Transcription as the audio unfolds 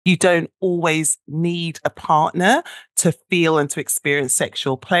You don't always need a partner to feel and to experience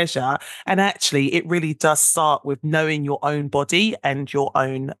sexual pleasure. And actually, it really does start with knowing your own body and your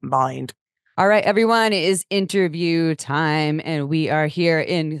own mind. All right, everyone, it is interview time, and we are here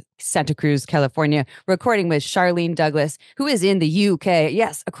in Santa Cruz, California, recording with Charlene Douglas, who is in the UK.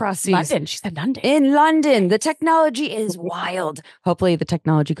 Yes, across seas. London. She said London. In London. The technology is wild. Hopefully, the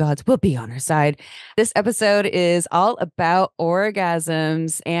technology gods will be on our side. This episode is all about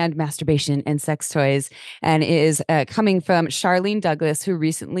orgasms and masturbation and sex toys, and it is coming from Charlene Douglas, who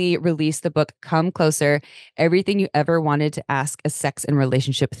recently released the book Come Closer: Everything You Ever Wanted to Ask a Sex and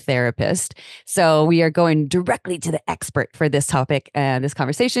Relationship Therapist. So we are going directly to the expert for this topic and this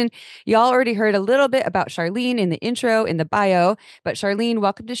conversation. Y'all already heard a little bit about Charlene in the intro, in the bio, but Charlene,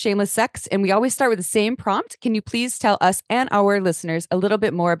 welcome to Shameless Sex. And we always start with the same prompt. Can you please tell us and our listeners a little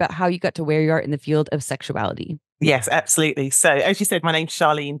bit more about how you got to where you are in the field of sexuality? Yes, absolutely. So, as you said, my name's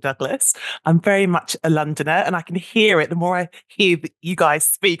Charlene Douglas. I'm very much a Londoner, and I can hear it. The more I hear you guys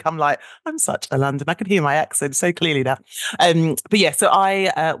speak, I'm like, I'm such a Londoner. I can hear my accent so clearly now. But yeah, so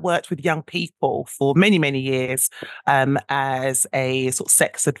I worked with young people for many, many years as a sort of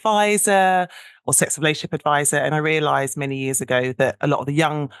sex advisor or sex relationship advisor. And I realized many years ago that a lot of the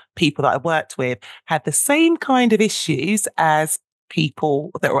young people that I worked with had the same kind of issues as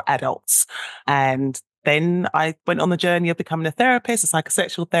people that were adults. And then I went on the journey of becoming a therapist, a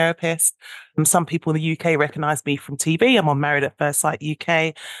psychosexual therapist. Some people in the UK recognize me from TV. I'm on Married at First Sight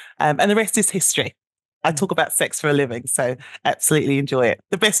UK. And the rest is history. I talk about sex for a living, so absolutely enjoy it.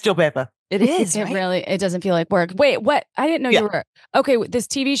 The best job ever. It is. It right? really, it doesn't feel like work. Wait, what? I didn't know Yeah. you were. Okay, this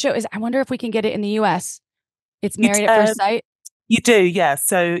TV show is, I wonder if we can get it in the US. It's Married at First Sight. You do, yeah.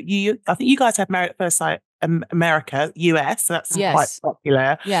 So I think you guys have Married at First Sight America, US. So that's Yes. quite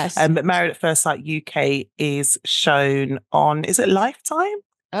popular. Yes. But Married at First Sight UK is shown on, is it Lifetime?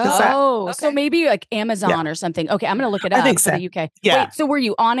 Oh, so okay. maybe like Amazon or something. Okay, I'm going to look it I up think for so. the UK. Yeah. Wait, so were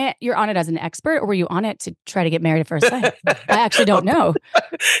you on it? You're on it as an expert, or were you on it to try to get married at first sight? I actually don't know.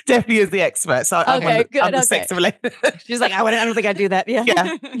 Definitely is the expert. So Okay, good, I'm the okay. sex related. She's like, I don't think I'd do that. Yeah.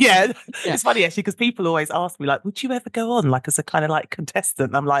 Yeah. It's funny actually, because people always ask me, like, would you ever go on like as a kind of like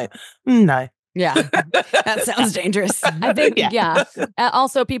contestant? I'm like, no. Yeah. That sounds dangerous. I think, yeah.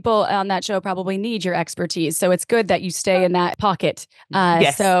 Also, people on that show probably need your expertise. So it's good that you stay in that pocket.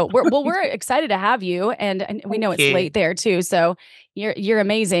 Yes. So we're excited to have you. And we know it's late there too. So you're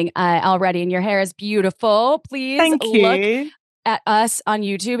amazing already. And your hair is beautiful. Please Thank look you. at us on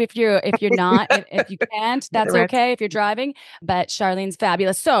YouTube if you're not, if you can't, that's okay if you're driving. But Charlene's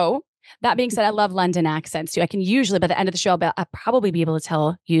fabulous. So that being said, I love London accents too. I can usually, by the end of the show, I'll probably be able to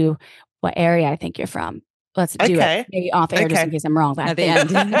tell you what area I think you're from. Let's do it. Maybe off air just in case I'm wrong. At the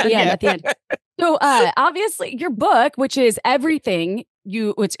end. At the end. So obviously your book, which is everything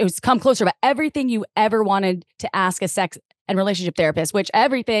it was Come Closer, but everything you ever wanted to ask a sex and relationship therapist, which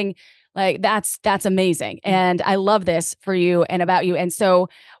everything like that's amazing. And I love this for you and about you. And so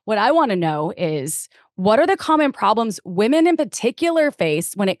what I want to know is, what are the common problems women in particular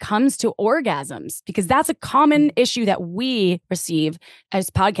face when it comes to orgasms? Because that's a common issue that we receive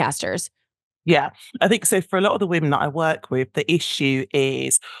as podcasters. Yeah, I think so. For a lot of the women that I work with, the issue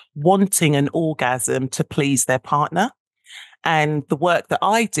is wanting an orgasm to please their partner. And the work that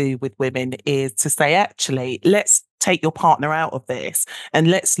I do with women is to say, actually, let's take your partner out of this and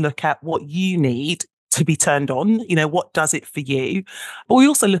let's look at what you need to be turned on. You know, what does it for you? But we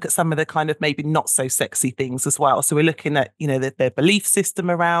also look at some of the kind of maybe not so sexy things as well. So we're looking at, you know, their belief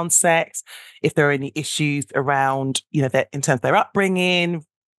system around sex, if there are any issues around, you know, in terms of their upbringing,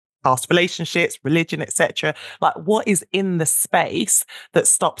 past relationships, religion, etc. Like, what is in the space that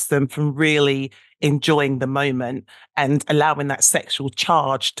stops them from really enjoying the moment and allowing that sexual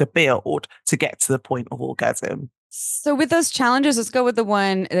charge to build to get to the point of orgasm? So with those challenges, let's go with the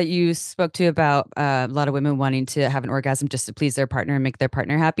one that you spoke to about a lot of women wanting to have an orgasm just to please their partner and make their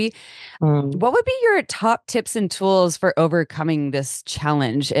partner happy. What would be your top tips and tools for overcoming this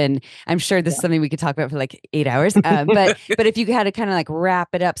challenge? And I'm sure this is something we could talk about for like 8 hours. But if you had to kind of like wrap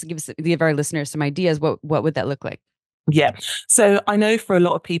it up, so give our listeners some ideas, what would that look like? Yeah. So I know for a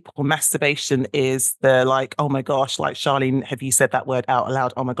lot of people, masturbation is the like, oh my gosh, like, Charlene, have you said that word out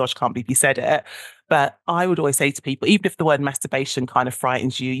loud? Oh my gosh, can't believe you said it. But I would always say to people, even if the word masturbation kind of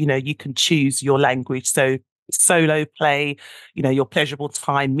frightens you, you know, you can choose your language. So solo play, you know, your pleasurable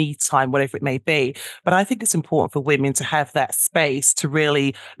time, me time, whatever it may be. But I think it's important for women to have that space to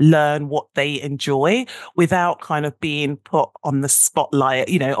really learn what they enjoy without kind of being put on the spotlight,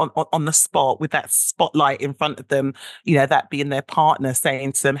 you know, on the spot with that spotlight in front of them, you know, that being their partner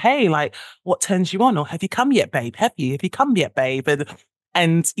saying to them, hey, like, what turns you on? Or have you come yet, babe? Have you come yet, babe? And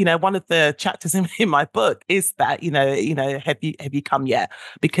And, one of the chapters in my book is that, have you come yet?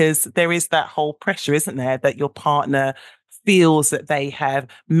 Because there is that whole pressure, isn't there, that your partner feels that they have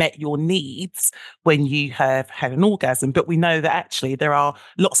met your needs when you have had an orgasm. But we know that actually there are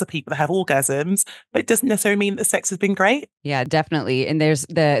lots of people that have orgasms, but it doesn't necessarily mean that the sex has been great. Yeah, definitely. And there's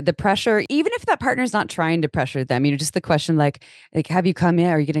the pressure, even if that partner's not trying to pressure them, just the question like have you come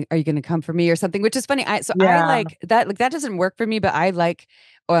yet? Are you gonna come for me or something? Which is funny. I like that. Like that doesn't work for me, but I like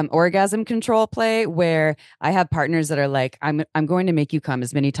orgasm control play where I have partners that are like, I'm going to make you come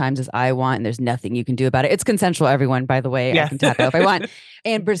as many times as I want, and there's nothing you can do about it. It's consensual, everyone, by the way. Yeah. I can tap out if I want.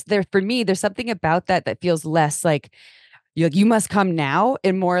 And for me, there's something about that feels less like you must come now,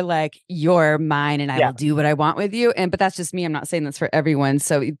 and more like you're mine and I will do what I want with you. But that's just me. I'm not saying that's for everyone.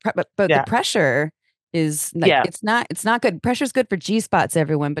 So, but the pressure is like, it's not good. Pressure's good for G-spots,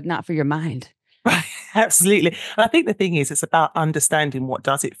 everyone, but not for your mind. Right, absolutely. And I think the thing is, it's about understanding what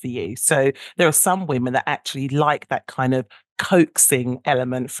does it for you. So there are some women that actually like that kind of coaxing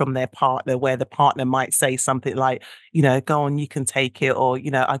element from their partner, where the partner might say something like, go on, you can take it, or,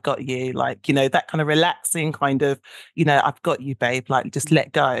 I got you, like, that kind of relaxing kind of, I've got you, babe, like, just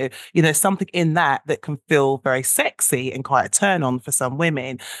let go, something in that can feel very sexy and quite a turn on for some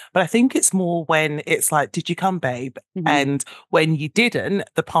women. But I think it's more when it's like, did you come, babe? Mm-hmm. And when you didn't,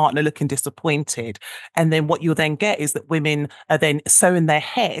 the partner looking disappointed. And then what you'll then get is that women are then so in their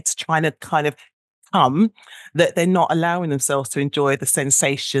heads trying to kind of that they're not allowing themselves to enjoy the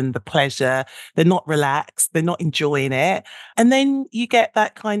sensation, the pleasure. They're not relaxed. They're not enjoying it. And then you get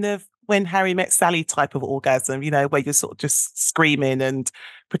that kind of When Harry Met Sally type of orgasm, where you're sort of just screaming and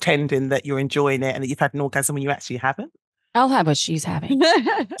pretending that you're enjoying it and that you've had an orgasm when you actually haven't. I'll have what she's having.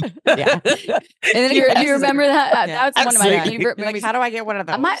 Yeah. And then do you remember that? That's one of my favorite movies. Like, how do I get one of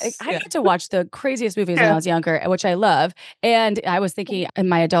those? I get to watch the craziest movies when I was younger, which I love. And I was thinking in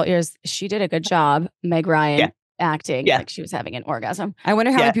my adult years, she did a good job, Meg Ryan, acting like she was having an orgasm. I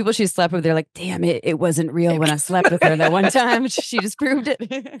wonder how many people she slept with. They're like, damn, it wasn't real when I slept with her that one time. She just proved it.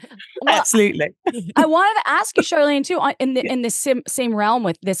 Well, absolutely. I wanted to ask you, Charlene, too, in this same realm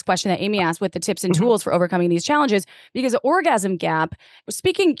with this question that Amy asked, with the tips and tools for overcoming these challenges, because the orgasm gap,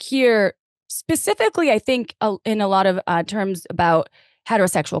 speaking here specifically, I think in a lot of terms about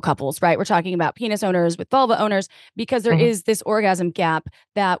heterosexual couples, right? We're talking about penis owners with vulva owners, because there is this orgasm gap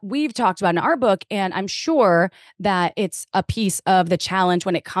that we've talked about in our book. And I'm sure that it's a piece of the challenge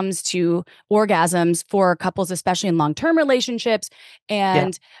when it comes to orgasms for couples, especially in long-term relationships.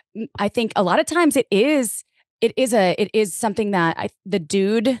 And I think a lot of times it is something that the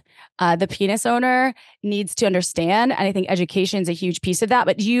dude, the penis owner, needs to understand. And I think education is a huge piece of that.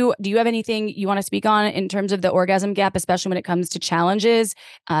 But do you have anything you want to speak on in terms of the orgasm gap, especially when it comes to challenges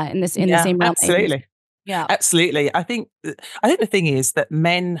in the same realm? Absolutely. Yeah, absolutely. I think the thing is that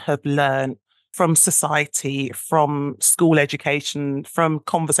men have learned from society, from school education, from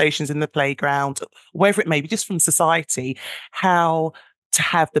conversations in the playground, wherever it may be, just from society, how to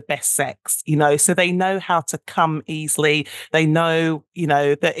have the best sex, so they know how to come easily. They know,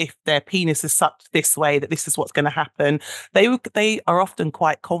 that if their penis is sucked this way, that this is what's going to happen. They are often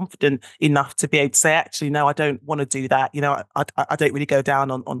quite confident enough to be able to say, actually, no, I don't want to do that. I don't really go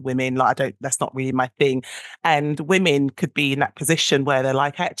down on women. Like, that's not really my thing. And women could be in that position where they're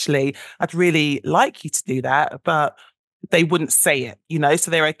like, actually, I'd really like you to do that, but they wouldn't say it,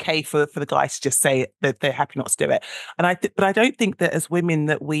 so they're okay for the guys to just say it, that they're happy not to do it. And but I don't think that as women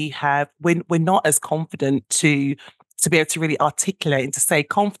that we're not as confident to be able to really articulate and to say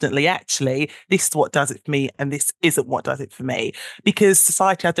confidently, actually, this is what does it for me and this isn't what does it for me. Because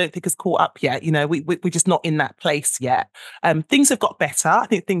society, I don't think, has caught up yet. We're just not in that place yet. Things have got better. I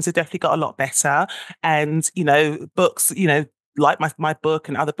think things have definitely got a lot better. And, books, like my book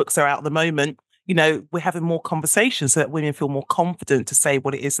and other books are out at the moment, we're having more conversations so that women feel more confident to say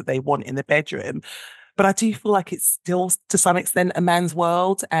what it is that they want in the bedroom. But I do feel like it's still, to some extent, a man's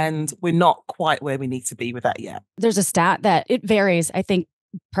world, and we're not quite where we need to be with that yet. There's a stat that it varies, I think,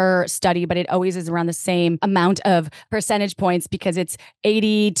 per study, but it always is around the same amount of percentage points, because it's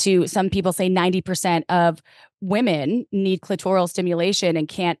 80 to, some people say 90% of women need clitoral stimulation and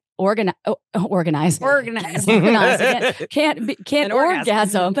can't organize can't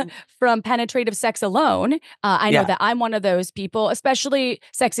orgasm from penetrative sex alone. I know that I'm one of those people. Especially,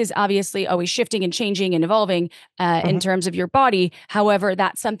 sex is obviously always shifting and changing and evolving in terms of your body. However,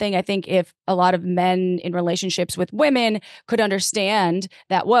 that's something I think if a lot of men in relationships with women could understand,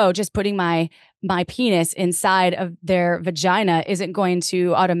 that, whoa, just putting my my penis inside of their vagina isn't going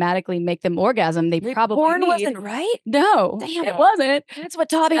to automatically make them orgasm. They probably porn wasn't right. No, Damn. it wasn't. That's what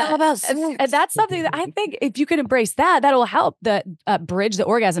taught me all about And that's something that I think if you could embrace that, that'll help the bridge the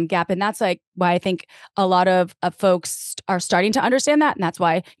orgasm gap. And that's like why I think a lot of folks are starting to understand that. And that's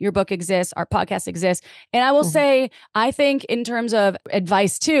why your book exists, our podcast exists. And I will say, I think in terms of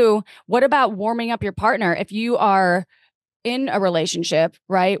advice too, what about warming up your partner? If you are in a relationship,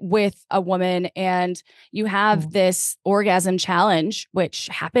 right, with a woman and you have this orgasm challenge, which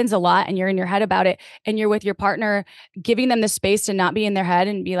happens a lot and you're in your head about it and you're with your partner, giving them the space to not be in their head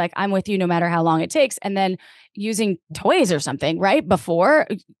and be like, I'm with you no matter how long it takes. And then using toys or something, right? Before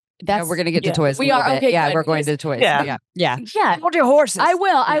that's we're going to get to toys. We are. Okay, yeah, good. we're going to toys. Yeah. Yeah. Hold your horses. I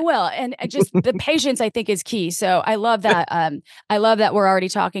will. And just the patience I think is key. So I love that. I love that we're already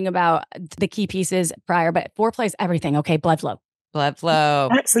talking about the key pieces prior, but foreplay is everything. Okay. Blood flow. Blood flow.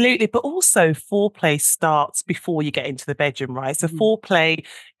 Absolutely. But also foreplay starts before you get into the bedroom, right? So foreplay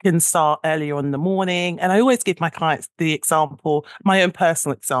can start earlier on in the morning. And I always give my clients the example, my own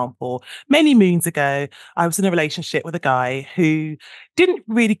personal example. Many moons ago, I was in a relationship with a guy who didn't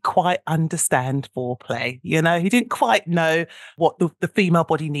really quite understand foreplay. You know, he didn't quite know what the female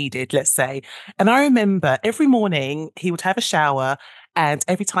body needed, let's say. And I remember every morning he would have a shower, and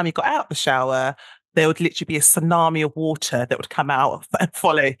every time he got out of the shower, there would literally be a tsunami of water that would come out and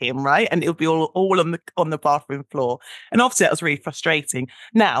follow him, right? And it would be all on the bathroom floor. And obviously that was really frustrating.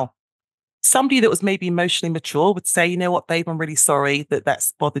 Now, somebody that was maybe emotionally mature would say, you know what, babe, I'm really sorry that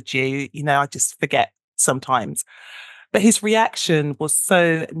that's bothered you. You know, I just forget sometimes. But his reaction was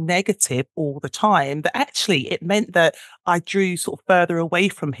so negative all the time that actually it meant that I drew sort of further away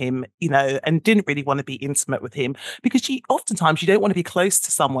from him, you know, and didn't really want to be intimate with him because oftentimes you don't want to be close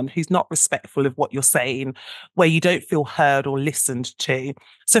to someone who's not respectful of what you're saying, where you don't feel heard or listened to.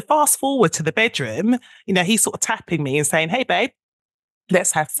 So fast forward to the bedroom, you know, he's sort of tapping me and saying, hey, babe,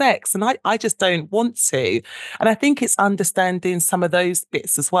 let's have sex. And I just don't want to. And I think it's understanding some of those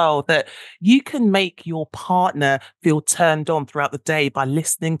bits as well, that you can make your partner feel turned on throughout the day by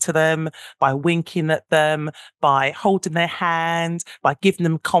listening to them, by winking at them, by holding their hand, by giving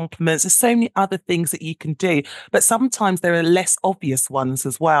them compliments. There's so many other things that you can do. But sometimes there are less obvious ones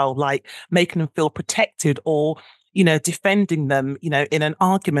as well, like making them feel protected or you know, defending them, you know, in an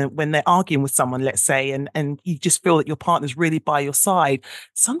argument when they're arguing with someone, let's say, and you just feel that your partner's really by your side.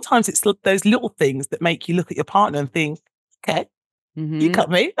 Sometimes it's those little things that make you look at your partner and think, okay, you cut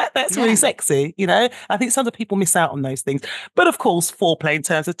me. That's really sexy, you know? I think some of the people miss out on those things. But of course, foreplay in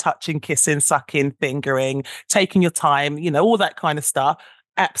terms of touching, kissing, sucking, fingering, taking your time, you know, all that kind of stuff.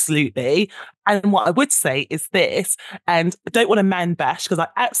 Absolutely. And what I would say is this, and I don't want to man bash because I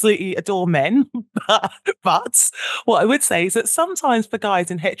absolutely adore men, but what I would say is that sometimes for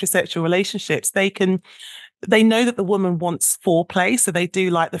guys in heterosexual relationships, they know that the woman wants foreplay. So they do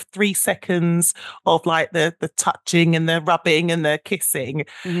like the 3 seconds of like the touching and the rubbing and the kissing.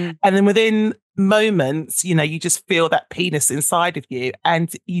 And then within moments, you know, you just feel that penis inside of you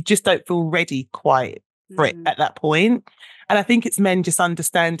and you just don't feel ready quite for it at that point. And I think it's men just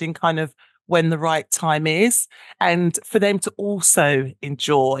understanding kind of when the right time is and for them to also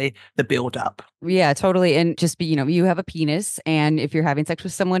enjoy the build up. Yeah, totally. And just be, you know, you have a penis, and if you're having sex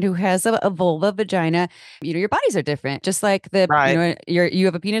with someone who has a vulva, vagina, you know, your bodies are different. Just like you know, you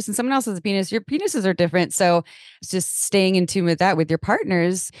have a penis and someone else has a penis, your penises are different. So it's just staying in tune with that with your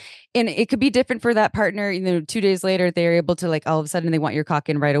partners. And it could be different for that partner. You know, 2 days later, they're able to like all of a sudden they want your cock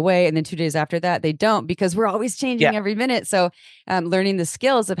in right away. And then 2 days after that, they don't, because we're always changing every minute. So learning the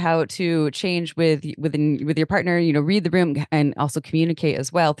skills of how to change with your partner, you know, read the room and also communicate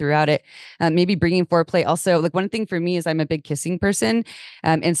as well throughout it. Maybe bringing foreplay. Also, like one thing for me is I'm a big kissing person.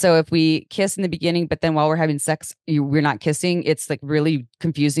 And so if we kiss in the beginning, but then while we're having sex, we're not kissing, it's like really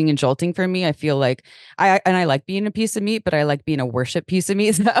confusing and jolting for me. I feel like I like being a piece of meat, but I like being a worship piece of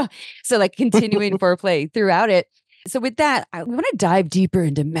meat. So like continuing foreplay throughout it. So with that, we want to dive deeper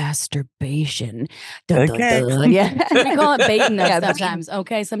into masturbation. Dun, dun, dun. Yeah. We call it baiting sometimes.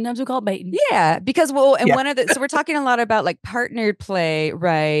 Okay. Sometimes we call it baiting. Yeah. Because one of the, so we're talking a lot about like partnered play,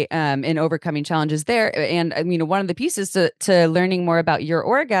 right? And overcoming challenges there. And I mean, one of the pieces to learning more about your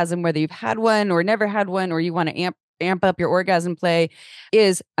orgasm, whether you've had one or never had one, or you want to amp up your orgasm play,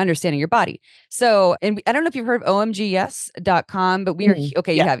 is understanding your body. So, and I don't know if you've heard of omgyes.com, but we are,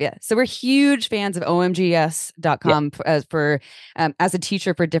 okay, you have, So we're huge fans of omgyes.com as a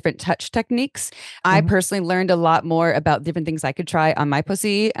teacher for different touch techniques. I personally learned a lot more about different things I could try on my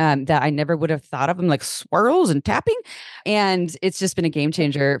pussy that I never would have thought of them, like swirls and tapping. And it's just been a game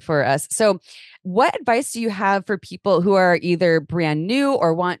changer for us. So What advice do you have for people who are either brand new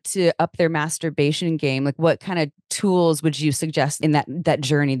or want to up their masturbation game? Like, what kind of tools would you suggest in that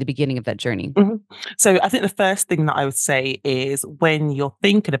journey, the beginning of that journey? So I think the first thing that I would say is when you're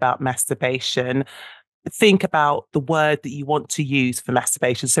thinking about masturbation, think about the word that you want to use for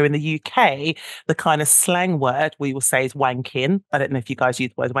masturbation. So in the UK, the kind of slang word we will say is wanking. I don't know if you guys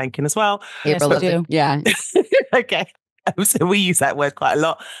use the word wanking as well. Yes, we do. Yeah. Okay. So we use that word quite a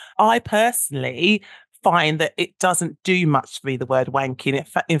lot. I personally find that it doesn't do much for me, the word wanking.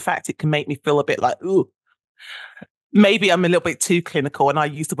 In fact, it can make me feel a bit like, ooh, maybe I'm a little bit too clinical and I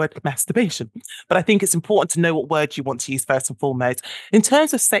use the word masturbation. But I think it's important to know what words you want to use first and foremost. In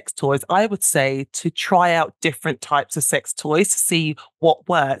terms of sex toys, I would say to try out different types of sex toys to see what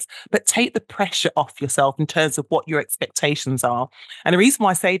works, but take the pressure off yourself in terms of what your expectations are. And the reason why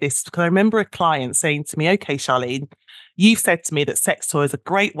I say this is because I remember a client saying to me, okay, Charlene, you've said to me that sex toys are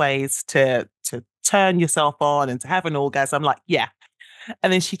great ways to turn yourself on and to have an orgasm. I'm like, yeah.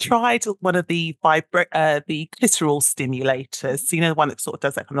 And then she tried one of the clitoral stimulators, you know, the one that sort of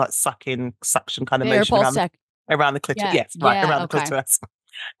does that kind of like suction kind of motion around the clitoris. Yeah. Yes, right, Yeah, around okay. the clitoris.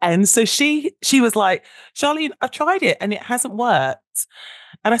 And so she was like, Charlene, I tried it and it hasn't worked.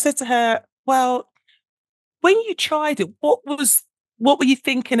 And I said to her, well, when you tried it, what were you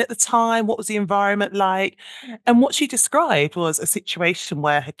thinking at the time? What was the environment like? And what she described was a situation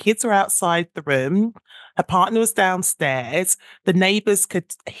where her kids were outside the room, her partner was downstairs, the neighbors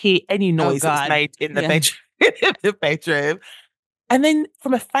could hear any noise that was made in the bedroom, in the bedroom. And then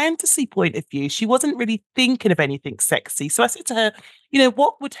from a fantasy point of view, she wasn't really thinking of anything sexy. So I said to her, you know,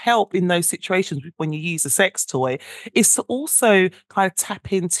 what would help in those situations when you use a sex toy is to also kind of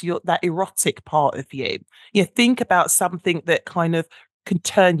tap into that erotic part of you. You know, think about something that kind of can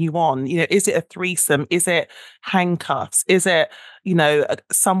turn you on. You know, is it a threesome? Is it handcuffs? Is it, you know,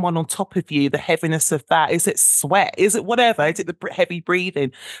 someone on top of you, the heaviness of that? Is it sweat? Is it whatever? Is it the heavy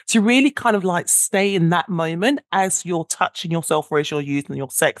breathing? To really kind of like stay in that moment as you're touching yourself or as you're using your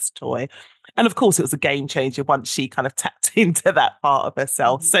sex toy. And of course, it was a game changer once she kind of tapped into that part of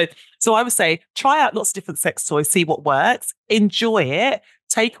herself. So I would say, try out lots of different sex toys, see what works, enjoy it,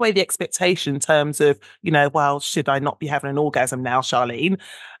 take away the expectation in terms of, you know, well, should I not be having an orgasm now, Charlene?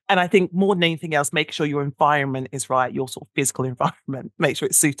 And I think more than anything else, make sure your environment is right, your sort of physical environment, make sure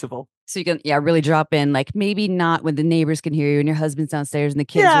it's suitable. So you can, really drop in, like maybe not when the neighbors can hear you and your husband's downstairs and the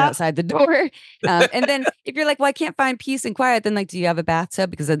kids are outside the door. And then if you're like, well, I can't find peace and quiet, then like, do you have a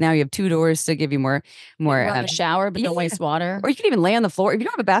bathtub? Because now you have two doors to give you more. Run the shower, but don't waste water. Or you can even lay on the floor. If you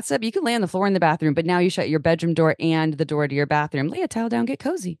don't have a bathtub, you can lay on the floor in the bathroom. But now you shut your bedroom door and the door to your bathroom. Lay a towel down, get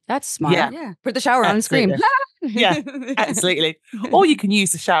cozy. That's smart. Yeah. Put the shower on and scream. Yeah, absolutely. Or you can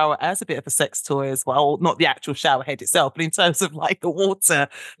use the shower as a bit of a sex toy as well. Not the actual shower head itself, but in terms of like the water,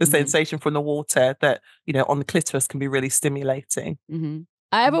 the sensation from the water that, you know, on the clitoris can be really stimulating.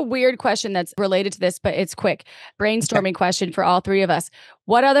 I have a weird question that's related to this, but it's quick. Brainstorming question for all three of us.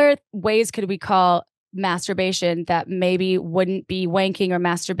 What other ways could we call masturbation that maybe wouldn't be wanking or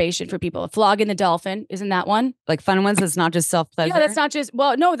masturbation for people? Flogging the dolphin, isn't that one? Like fun ones that's not just self-pleasure? Yeah, that's not just,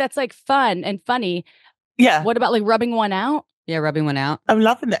 well, no, that's like fun and funny. Yeah. What about like rubbing one out? Yeah, rubbing one out. I'm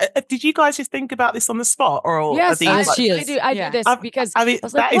loving that. Did you guys just think about this on the spot? Or yes, I do this because I mean,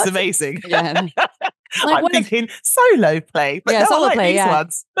 that is amazing. Yeah. Like, I'm thinking solo play. But solo like play, these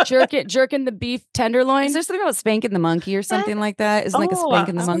ones. jerking the beef tenderloin. Is there something about spanking the monkey or something like that? Isn't like a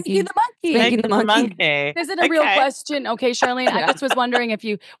spanking the monkey? Spanking the monkey. This is a real question. Okay, Charlene, I just was wondering if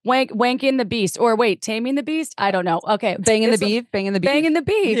you wanking the beast or wait, taming the beast? I don't know. Okay. Banging the beef. Banging the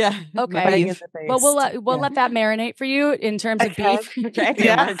beef. Yeah. Okay. Well, we'll let that marinate for you in terms of beef. Okay.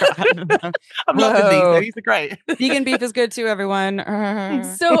 Yeah. I'm loving these. These are great. Vegan beef is good too, everyone.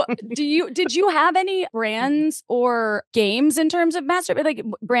 So did you have any brands or games in terms of like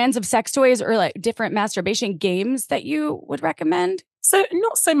brands of sex toys or like different masturbation games that you would recommend? So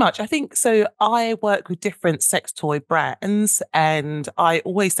not so much. I think so. I work with different sex toy brands, and I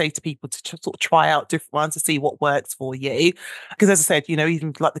always say to people to sort of try out different ones to see what works for you. Because as I said, you know,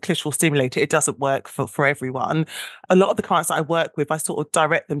 even like the clitoral stimulator, it doesn't work for everyone. A lot of the clients that I work with, I sort of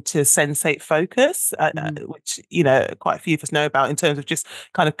direct them to Sensate Focus, which, you know, quite a few of us know about in terms of just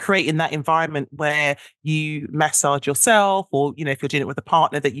kind of creating that environment where you massage yourself, or, you know, if you're doing it with a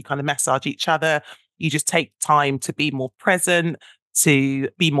partner, that you kind of massage each other. You just take time to be more present, to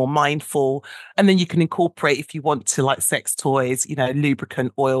be more mindful. And then you can incorporate, if you want to, like sex toys,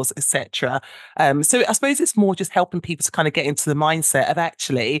 lubricant, oils, etc. So I suppose it's more just helping people to kind of get into the mindset of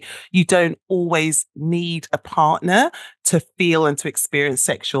actually you don't always need a partner to feel and to experience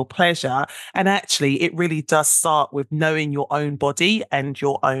sexual pleasure. And actually it really does start with knowing your own body and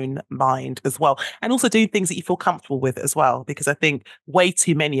your own mind as well, and also doing things that you feel comfortable with as well, because I think way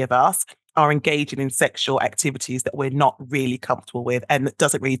too many of us are engaging in sexual activities that we're not really comfortable with, and that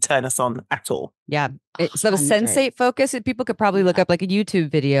doesn't really turn us on at all. Yeah. So the 100. sensate focus, people could probably look up like a YouTube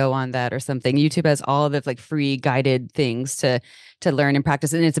video on that or something. YouTube has all of the like free guided things to learn and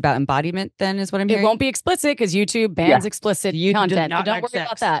practice. And it's about embodiment then is what I'm hearing. It won't be explicit because YouTube bans explicit content. So don't worry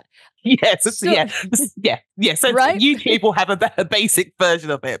about that. Yes, So- yeah. So Right? YouTube will have a basic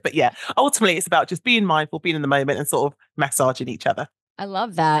version of it. But yeah, ultimately it's about just being mindful, being in the moment and sort of massaging each other. I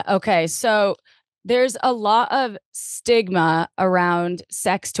love that. Okay. So there's a lot of stigma around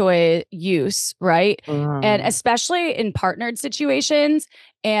sex toy use, right? And especially in partnered situations.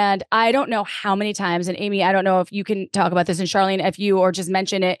 And I don't know how many times, and Amy, I don't know if you can talk about this, and Charlene, if you or just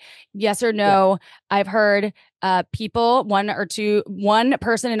mention it, yes or no. Yeah. I've heard people, one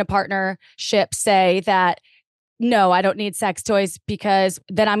person in a partnership say that, no, I don't need sex toys because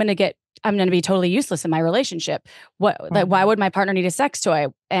then I'm going to be totally useless in my relationship. Why would my partner need a sex toy?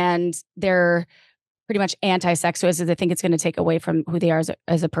 And they're pretty much anti-sex toys because they think it's going to take away from who they are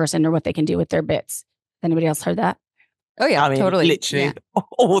as a person or what they can do with their bits. Anybody else heard that? Oh yeah, I mean, totally. literally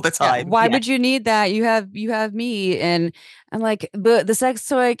all the time. Yeah. Why would you need that? You have me, and I'm like, but the sex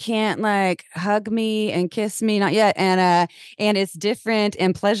toy can't like hug me and kiss me, not yet. And it's different,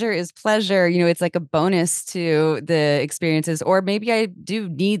 and pleasure is pleasure. It's like a bonus to the experiences. Or maybe I do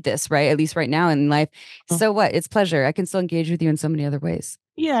need this, right? At least right now in life. So what? It's pleasure. I can still engage with you in so many other ways.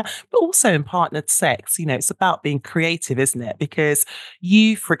 Yeah, but also in partnered sex, it's about being creative, isn't it? Because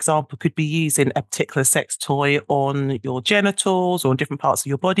you, for example, could be using a particular sex toy on your genitals or on different parts of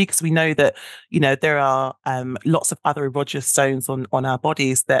your body, because we know that, there are lots of other erogenous zones on our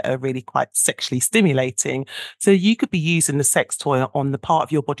bodies that are really quite sexually stimulating. So you could be using the sex toy on the part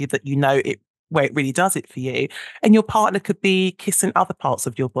of your body that where it really does it for you. And your partner could be kissing other parts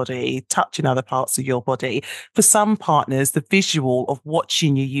of your body, touching other parts of your body. For some partners, the visual of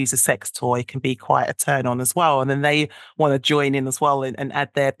watching you use a sex toy can be quite a turn on as well. And then they want to join in as well and add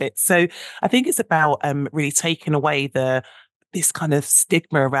their bits. So I think it's about really taking away this kind of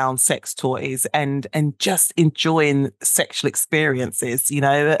stigma around sex toys and just enjoying sexual experiences,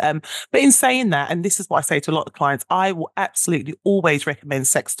 but in saying that, and this is what I say to a lot of clients, I will absolutely always recommend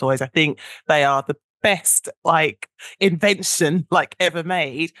sex toys. I think they are the best invention ever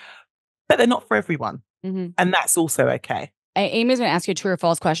made, but they're not for everyone. Mm-hmm. And that's also okay. Amy's going to ask you a true or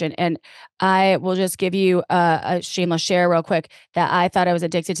false question, and I will just give you a shameless share real quick that I thought I was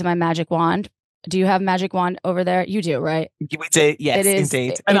addicted to my magic wand. Do you have a magic wand over there? You do, right? We do. Yes,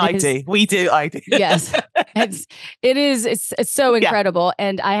 indeed. And I do. We do. I do. Yes. It's so incredible. Yeah.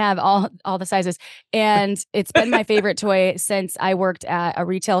 And I have all the sizes, and it's been my favorite toy since I worked at a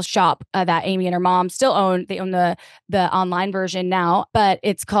retail shop that Amy and her mom still own. They own the online version now, but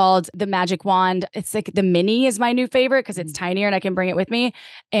it's called the Magic Wand. It's like the mini is my new favorite because it's tinier and I can bring it with me.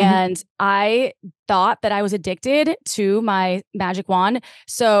 And I thought that I was addicted to my magic wand.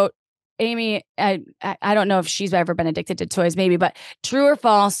 So Amy, I don't know if she's ever been addicted to toys, maybe, but true or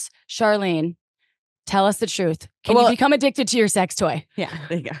false, Charlene, tell us the truth. Can you become addicted to your sex toy? Yeah,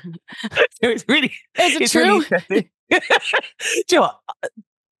 there you go. It's really, is it true? Really interesting. Do you know what?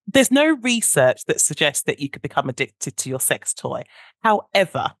 There's no research that suggests that you could become addicted to your sex toy.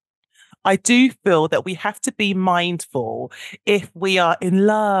 However, I do feel that we have to be mindful if we are in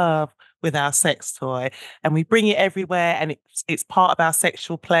love with our sex toy and we bring it everywhere and it's part of our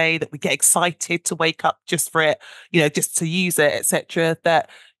sexual play, that we get excited to wake up just for it, just to use it, etc.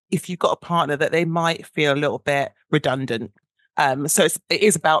 That if you've got a partner, that they might feel a little bit redundant. So it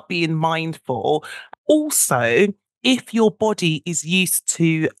is about being mindful. Also, if your body is used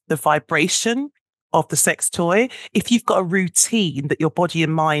to the vibration of the sex toy, if you've got a routine that your body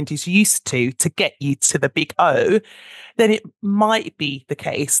and mind is used to get you to the big O, then it might be the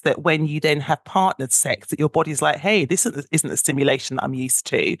case that when you then have partnered sex, that your body's like, hey, this isn't the stimulation that I'm used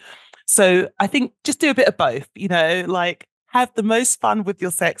to. So I think just do a bit of both, have the most fun with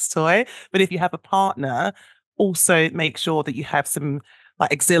your sex toy. But if you have a partner, also make sure that you have some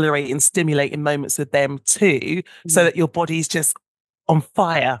exhilarating, stimulating moments with them too, so that your body's just on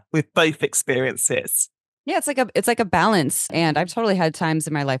fire with both experiences. Yeah, it's like a balance. And I've totally had times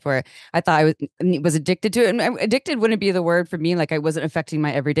in my life where I thought I was addicted to it. And addicted wouldn't be the word for me. Like I wasn't affecting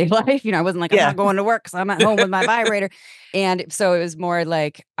my everyday life. I wasn't like, I'm Yeah. not going to work because I'm at home with my vibrator. And so it was more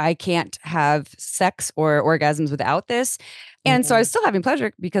like I can't have sex or orgasms without this. And so I was still having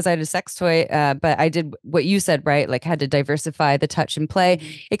pleasure because I had a sex toy, but I did what you said, right? Like had to diversify the touch and play.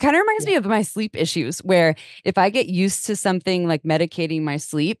 It kind of reminds me of my sleep issues where if I get used to something like medicating my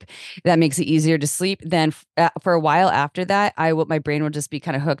sleep, that makes it easier to sleep. Then for a while after that, my brain will just be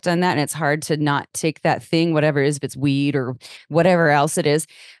kind of hooked on that. And it's hard to not take that thing, whatever it is, if it's weed or whatever else it is.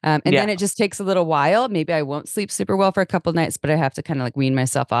 And then it just takes a little while. Maybe I won't sleep super well for a couple of nights, but I have to kind of like wean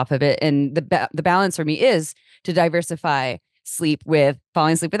myself off of it. And the balance for me is to diversify sleep with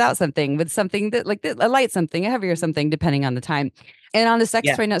falling asleep without something, with something that like a light something, a heavier something, depending on the time. And on the sex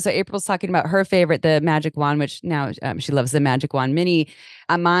toy note, so April's talking about her favorite, the Magic Wand, which now she loves the Magic Wand Mini.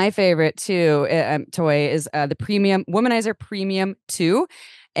 My favorite too toy is the Premium Womanizer Premium 2.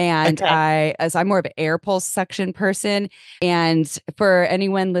 And I'm more of an air pulse suction person. And for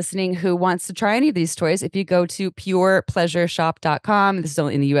anyone listening who wants to try any of these toys, if you go to purepleasureshop.com, this is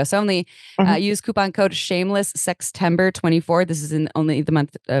only in the US only, use coupon code shameless Sextember24. This is in only the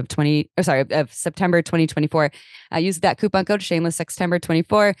month of September 2024. Use that coupon code shameless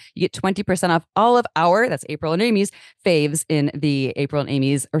Sextember24. You get 20% off all of that's April and Amy's faves in the April and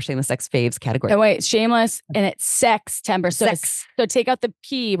Amy's or Shameless Sex faves category. Oh, wait, shameless and it's Sextember. So so take out the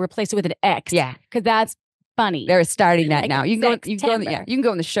P, replace it with an X. Yeah, because that's funny. They're starting that like now. You can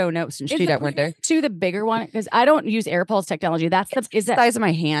go in the show notes and shoot out one there. To the bigger one because I don't use air pulse technology. That's the size of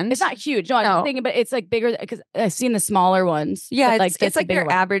my hand. It's not huge. No, I'm thinking, but it's like bigger because I've seen the smaller ones. Yeah, it's like their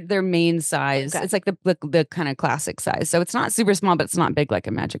average, their main size. Okay. It's like the kind of classic size. So it's not super small, but it's not big like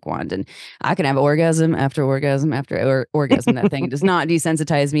a magic wand. And I can have orgasm after orgasm after orgasm. That thing does not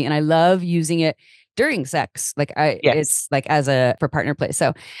desensitize me, and I love using it during sex. Like it's like for partner play.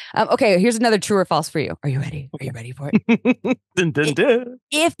 So, okay, here's another true or false for you. Are you ready? Are you ready for it? Dun, dun, dun.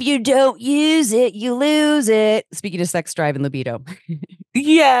 If you don't use it, you lose it. Speaking of sex drive and libido.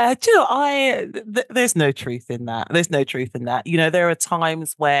 Yeah, do you know, there's no truth in that. There's no truth in that. There are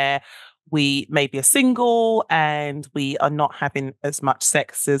times where we maybe are single and we are not having as much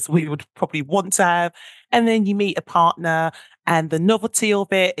sex as we would probably want to have. And then you meet a partner and the novelty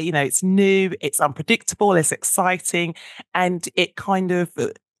of it, it's new, it's unpredictable, it's exciting, and it kind of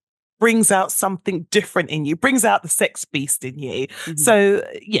brings out something different in you, brings out the sex beast in you. So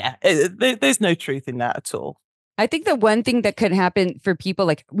yeah, there's no truth in that at all. I think the one thing that could happen for people,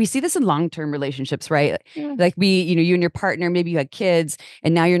 like we see this in long-term relationships, right? Like you and your partner, maybe you had kids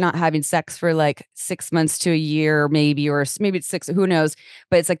and now you're not having sex for like 6 months to a year, maybe it's 6, who knows?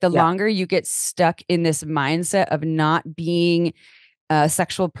 But it's like the longer you get stuck in this mindset of not being a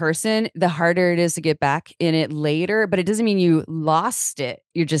sexual person, the harder it is to get back in it later. But it doesn't mean you lost it.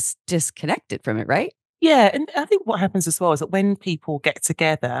 You're just disconnected from it, right? Yeah, and I think what happens as well is that when people get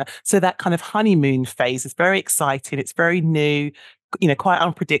together, so that kind of honeymoon phase is very exciting, it's very new, quite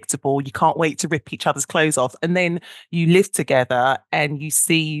unpredictable. You can't wait to rip each other's clothes off. And then you live together and you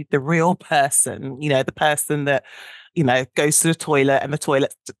see the real person, the person that goes to the toilet and the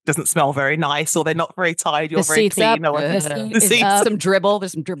toilet doesn't smell very nice, or they're not very tidy or very clean. Or the seats, some dribble.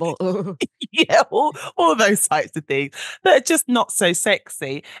 There's some dribble. Yeah, all those types of things that are just not so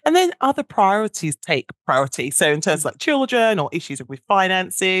sexy. And then other priorities take priority. So in terms of like children or issues with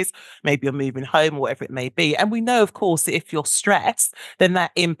finances, maybe you're moving home or whatever it may be. And we know, of course, that if you're stressed, then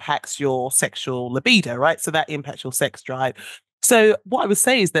that impacts your sexual libido, right? So that impacts your sex drive. So what I would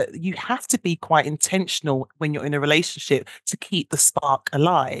say is that you have to be quite intentional when you're in a relationship to keep the spark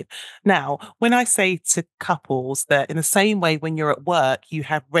alive. Now, when I say to couples that in the same way when you're at work, you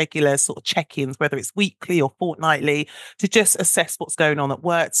have regular sort of check-ins, whether it's weekly or fortnightly, to just assess what's going on at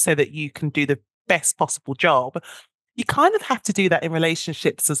work so that you can do the best possible job. You kind of have to do that in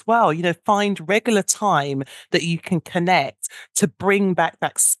relationships as well. Find regular time that you can connect to bring back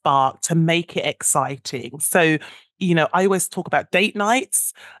that spark, to make it exciting. So, I always talk about date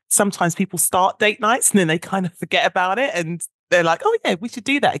nights. Sometimes people start date nights and then they kind of forget about it and they're like, oh yeah, we should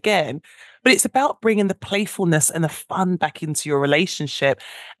do that again. But it's about bringing the playfulness and the fun back into your relationship.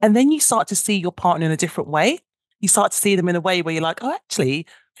 And then you start to see your partner in a different way. You start to see them in a way where you're like, oh, actually,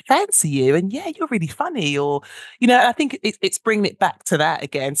 I fancy you. And yeah, you're really funny. Or, I think it's bringing it back to that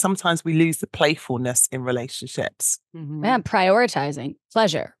again. Sometimes we lose the playfulness in relationships. And prioritizing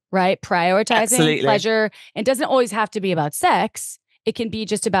pleasure, right? Prioritizing pleasure. It doesn't always have to be about sex. It can be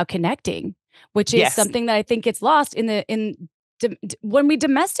just about connecting, which is something that I think gets lost when we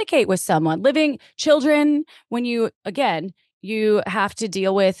domesticate with someone, living children, when you have to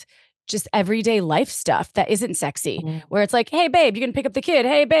deal with just everyday life stuff that isn't sexy, where it's like, hey, babe, you can pick up the kid.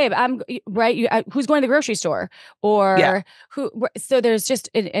 Hey, babe, I'm right. Who's going to the grocery store? Or so there's just,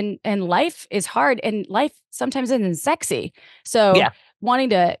 and life is hard, and life sometimes isn't sexy. So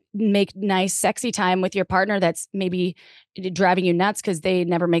wanting to make nice, sexy time with your partner that's maybe driving you nuts because they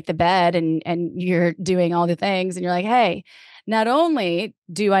never make the bed, and you're doing all the things, and you're like, hey, not only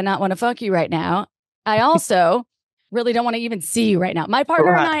do I not want to fuck you right now, I also really don't want to even see you right now. My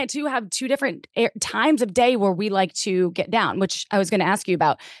partner and I too have two different times of day where we like to get down, which I was going to ask you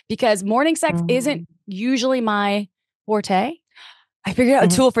about, because morning sex isn't usually my forte. I figured out a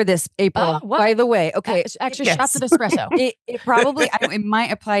tool for this, April. By the way, okay, extra shots of espresso. It probably it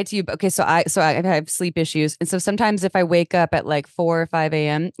might apply to you, but okay. So I have sleep issues, and so sometimes if I wake up at like 4 or 5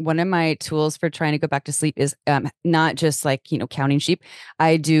 a.m., one of my tools for trying to go back to sleep is not just like counting sheep.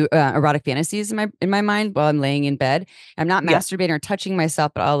 I do erotic fantasies in my mind while I'm laying in bed. I'm not masturbating or touching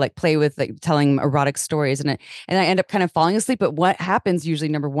myself, but I'll like play with like telling erotic stories, and I end up kind of falling asleep. But what happens usually,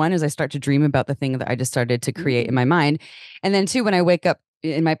 number one, is I start to dream about the thing that I just started to create in my mind, and then two, when I wake up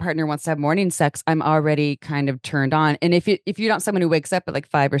and my partner wants to have morning sex, I'm already kind of turned on. And if you're not someone who wakes up at like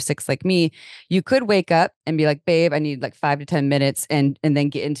 5 or 6 like me, you could wake up and be like, babe, I need like 5 to 10 minutes, and then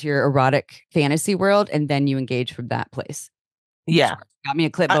get into your erotic fantasy world, and then you engage from that place. Yeah. Got me a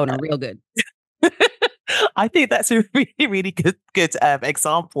clip boner real good. I think that's a really, really good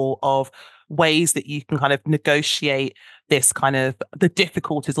example of ways that you can kind of negotiate this kind of the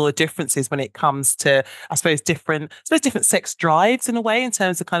difficulties or the differences when it comes to, I suppose, different sex drives in a way, in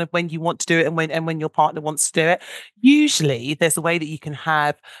terms of kind of when you want to do it and when your partner wants to do it. Usually there's a way that you can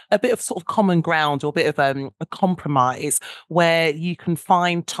have a bit of sort of common ground, or a bit of a compromise, where you can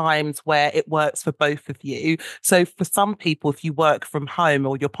find times where it works for both of you. So for some people, if you work from home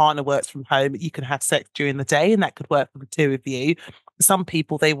or your partner works from home, you can have sex during the day, and that could work for the two of you. Some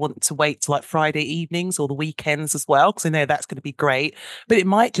people, they want to wait till like Friday evenings or the weekends as well, because they know that's going to be great. But it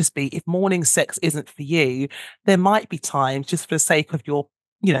might just be, if morning sex isn't for you, there might be times, just for the sake of your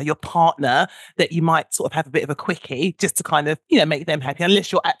partner, that you might sort of have a bit of a quickie just to kind of, make them happy,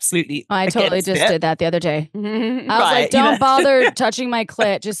 unless you're absolutely I totally just did that the other day. I was like, don't bother touching my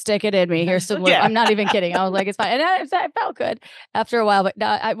clit. Just stick it in me. Here's some lube. I'm not even kidding. I was like, it's fine. And it felt good after a while, but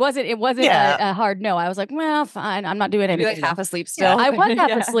no, it wasn't a hard no. I was like, well, fine. I'm not doing anything. Like half asleep still. I was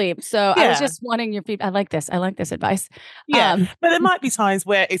half asleep. So I was just wanting your feedback. I like this advice. Yeah. But there might be times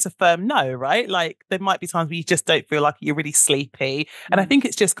where it's a firm no, right? Like there might be times where you just don't feel like you're really sleepy. And I think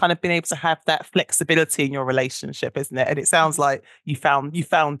it's just kind of being able to have that flexibility in your relationship, isn't it? And it sounds like you found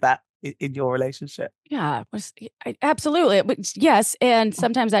that in your relationship. Yeah, absolutely. Yes. And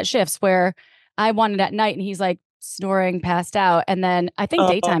sometimes that shifts, where I want it at night and he's like snoring, passed out. And then I think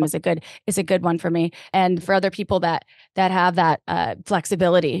daytime is a good one for me. And for other people that have that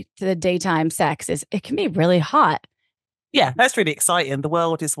flexibility to the daytime sex, it can be really hot. Yeah, that's really exciting. The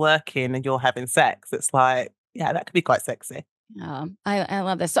world is working and you're having sex. It's like, yeah, that could be quite sexy. I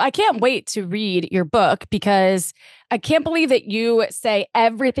love this. So I can't wait to read your book, because I can't believe that you say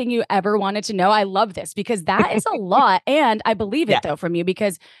everything you ever wanted to know. I love this, because that is a lot. And I believe it though from you,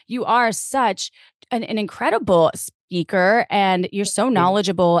 because you are such an incredible speaker, and you're so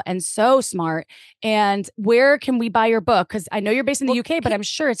knowledgeable and so smart. And where can we buy your book? Because I know you're based in the UK, but I'm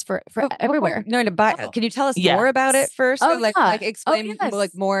sure it's for everywhere. No, to buy. Can you tell us more about it first? Like explain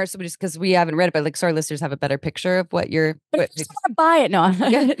like more, so just because we haven't read it, but like so our listeners have a better picture of what you're. I just want to buy it. No,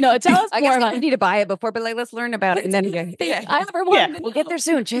 no. Tell us more. I need to buy it before, but like let's learn about it, and then I never wanted. We'll get there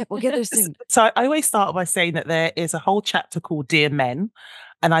soon, Chip. We'll get there soon. So I always start by saying that there is a whole chapter called Dear Men.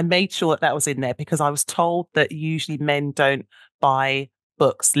 And I made sure that was in there because I was told that usually men don't buy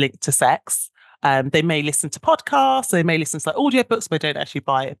books linked to sex. They may listen to podcasts, they may listen to like audiobooks, but they don't actually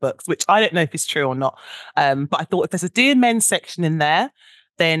buy books, which I don't know if it's true or not. But I thought if there's a Dear Men section in there,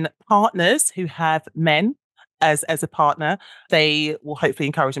 then partners who have men as a partner, they will hopefully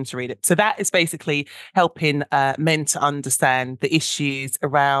encourage them to read it. So that is basically helping men to understand the issues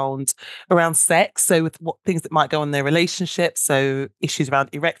around sex. So with what things that might go on in their relationship. So issues around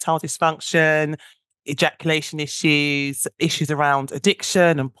erectile dysfunction, ejaculation issues around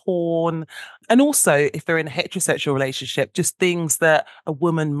addiction and porn. And also if they're in a heterosexual relationship, just things that a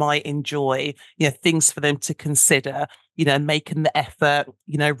woman might enjoy, things for them to consider, making the effort,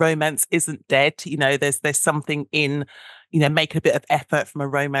 romance isn't dead. There's something in, making a bit of effort from a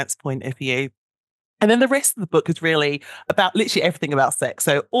romance point of view. And then the rest of the book is really about literally everything about sex.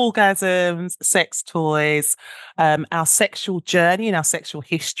 So orgasms, sex toys, our sexual journey and our sexual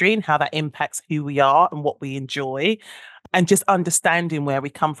history and how that impacts who we are and what we enjoy, and just understanding where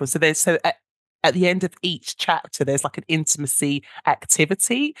we come from. So at the end of each chapter, there's like an intimacy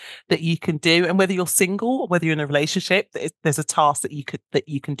activity that you can do. And whether you're single or whether you're in a relationship, there's a task that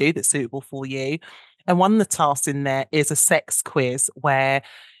you can do that's suitable for you. And one of the tasks in there is a sex quiz where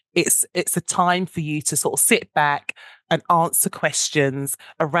it's a time for you to sort of sit back and answer questions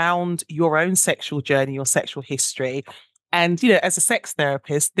around your own sexual journey, your sexual history. And, as a sex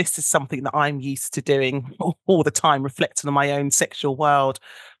therapist, this is something that I'm used to doing all the time, reflecting on my own sexual world.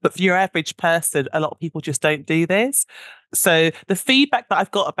 But for your average person, a lot of people just don't do this. So the feedback that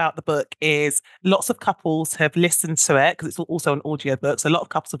I've got about the book is lots of couples have listened to it because it's also an audio book. So a lot of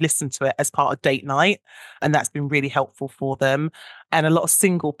couples have listened to it as part of date night, and that's been really helpful for them. And a lot of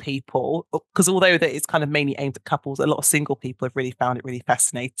single people, because although that it's kind of mainly aimed at couples, a lot of single people have really found it really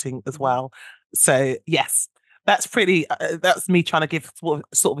fascinating as well. So yes, that's me trying to give sort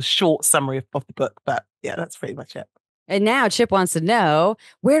of a short summary of the book. But yeah, that's pretty much it. And now Chip wants to know,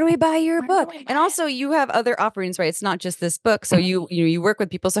 where do we buy your book? And also you have other offerings, right? It's not just this book. So you work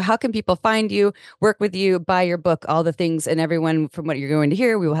with people. So how can people find you, work with you, buy your book, all the things, and everyone from what you're going to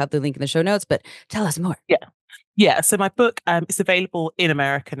hear, we will have the link in the show notes, but tell us more. Yeah, so my book is available in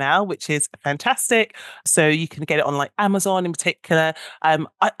America now, which is fantastic. So you can get it on like Amazon in particular.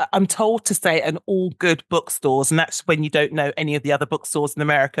 I'm told to say an all good bookstores, and that's when you don't know any of the other bookstores in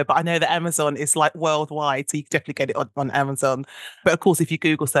America. But I know that Amazon is like worldwide, so you can definitely get it on Amazon. But of course, if you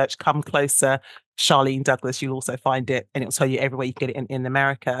Google search "Come Closer," Charlene Douglas, you'll also find it, and it'll tell you everywhere you get it in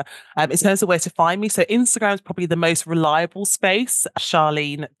America. In terms of where to find me, so Instagram is probably the most reliable space,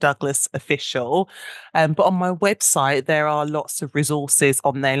 Charlene Douglas Official. But on my website, there are lots of resources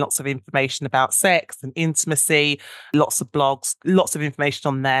on there, lots of information about sex and intimacy, lots of blogs, lots of information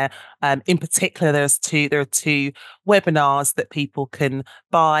on there. In particular, there are two webinars that people can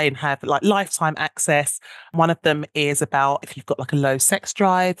buy and have like lifetime access. One of them is about if you've got like a low sex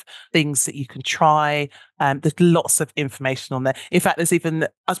drive, things that you can try. There's lots of information on there. In fact,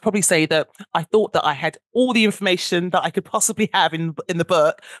 I'd probably say that I thought that I had all the information that I could possibly have in the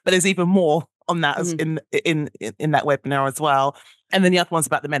book, but there's even more on that as in that webinar as well. And then the other one's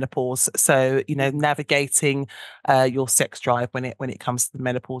about the menopause. So, navigating your sex drive when it comes to the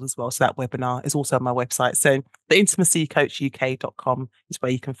menopause as well. So that webinar is also on my website. So the intimacycoachuk.com is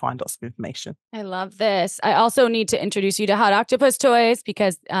where you can find lots of information. I love this. I also need to introduce you to Hot Octopus Toys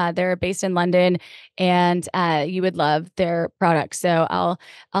because they're based in London and you would love their products. So I'll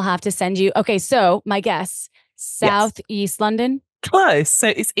have to send you. Okay, so my guess, Southeast London. Close. So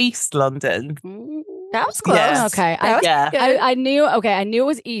it's East London. That was close. Yes. Okay. I knew it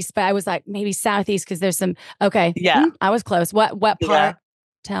was east, but I was like maybe southeast because there's some. Okay. Yeah. I was close. What part? Yeah.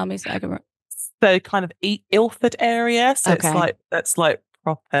 Tell me so I can. So kind of Ilford area. So Okay. that's like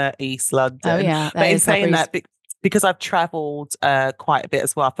proper East London. Oh yeah. But in saying that, because I've travelled quite a bit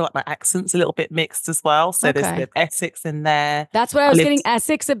as well, I feel like my accent's a little bit mixed as well. So there's a bit of Essex in there. That's what I was getting,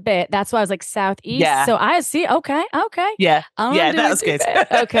 Essex a bit. That's why I was like southeast. Yeah. So I see. Okay. Yeah. That was good.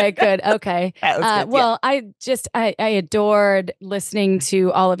 Okay, good. Okay. That was good, well, I adored listening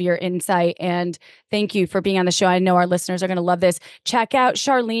to all of your insight and thank you for being on the show. I know our listeners are going to love this. Check out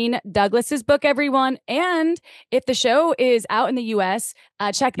Charlene Douglas's book, everyone. And if the show is out in the US,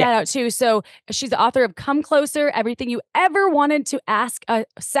 check that out too. So she's the author of Come Closer, Everything You Ever Wanted to Ask a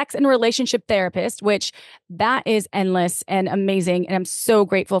Sex and Relationship Therapist, which that is endless and amazing. And I'm so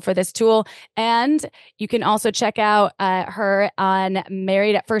grateful for this tool. And you can also check out her on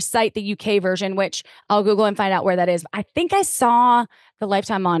Married at First Sight, the UK version, which I'll Google and find out where that is. I think I saw the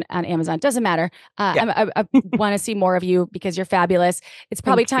Lifetime on Amazon. Doesn't matter. I want to see more of you because you're fabulous. It's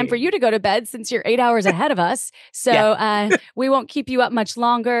probably time for you to go to bed since you're 8 hours ahead of us. So we won't keep you up much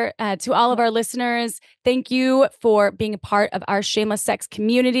longer. To all of our listeners, thank you for being a part of our Shameless Sex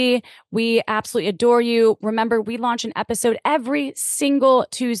community. We absolutely adore you. Remember, we launch an episode every single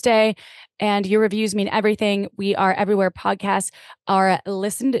Tuesday. And your reviews mean everything. We are everywhere podcasts are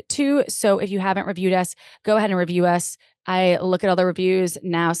listened to. So if you haven't reviewed us, go ahead and review us. I look at all the reviews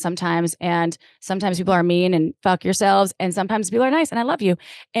now sometimes, and sometimes people are mean and fuck yourselves, and sometimes people are nice and I love you.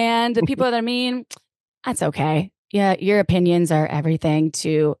 And the people that are mean, that's okay. Yeah, your opinions are everything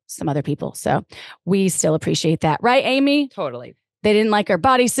to some other people. So we still appreciate that. Right, Amy? Totally. They didn't like our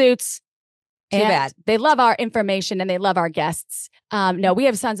bodysuits. Too bad. They love our information and they love our guests. No, we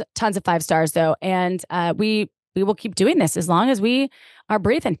have tons of 5 stars though. And we will keep doing this as long as we are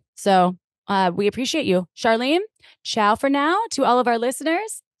breathing. So we appreciate you. Charlene, ciao for now to all of our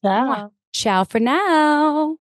listeners. Ciao. Ciao for now.